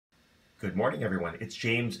Good morning, everyone. It's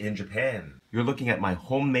James in Japan. You're looking at my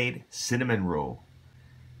homemade cinnamon roll.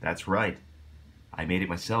 That's right. I made it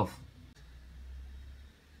myself.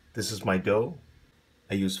 This is my dough.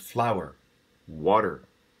 I use flour, water,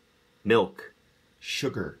 milk,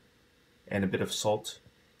 sugar, and a bit of salt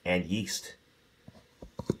and yeast.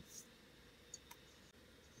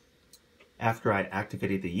 After I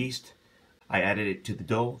activated the yeast, I added it to the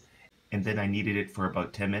dough, and then I kneaded it for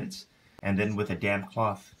about 10 minutes. And then with a damp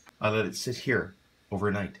cloth, I let it sit here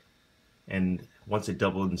overnight. And once it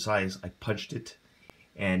doubled in size, I punched it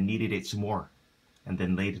and kneaded it some more, and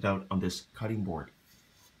then laid it out on this cutting board.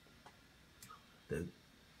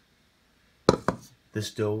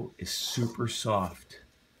 This dough is super soft.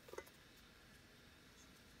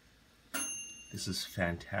 This is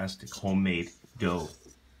fantastic homemade dough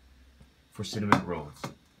for cinnamon rolls.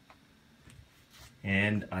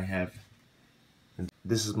 And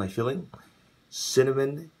this is my filling: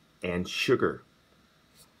 cinnamon and sugar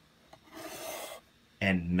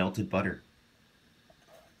and melted butter.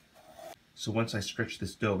 So once I stretch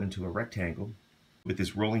this dough into a rectangle with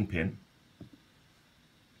this rolling pin,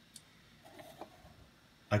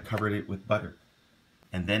 I covered it with butter,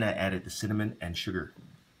 and then I added the cinnamon and sugar,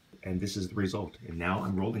 and this is the result. And now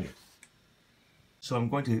I'm rolling it. So I'm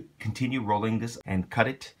going to continue rolling this and cut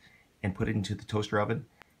it and put it into the toaster oven.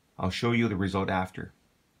 I'll show you the result after.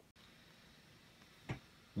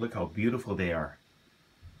 Look how beautiful they are.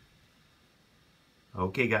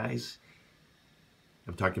 Okay guys,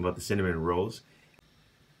 I'm talking about the cinnamon rolls.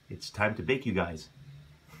 It's time to bake, you guys.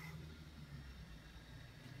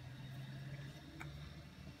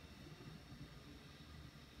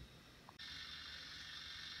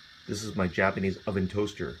 This is my Japanese oven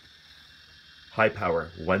toaster. High power,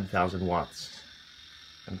 1000 watts.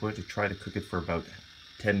 I'm going to try to cook it for about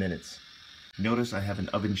 10 minutes. Notice I have an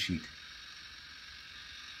oven sheet.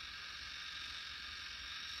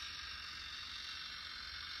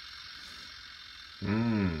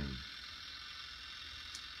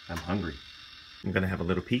 I'm hungry. I'm gonna have a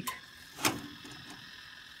little peek.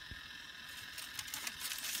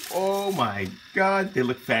 Oh my God, they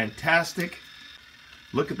look fantastic.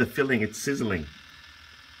 Look at the filling, it's sizzling.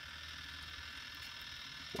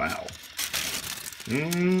 Wow.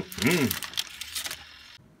 The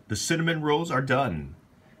cinnamon rolls are done.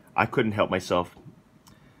 I couldn't help myself.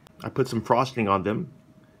 I put some frosting on them.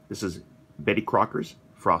 This is Betty Crocker's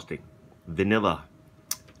frosting. Vanilla.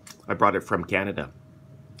 I brought it from Canada.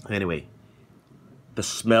 Anyway, the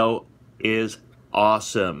smell is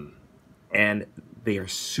awesome. And they are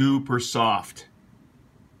super soft.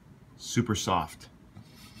 Super soft.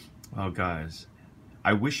 Oh guys,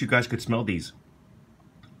 I wish you guys could smell these.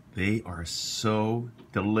 They are so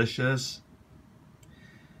delicious.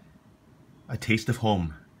 A taste of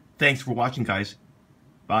home. Thanks for watching, guys.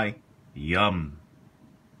 Bye. Yum.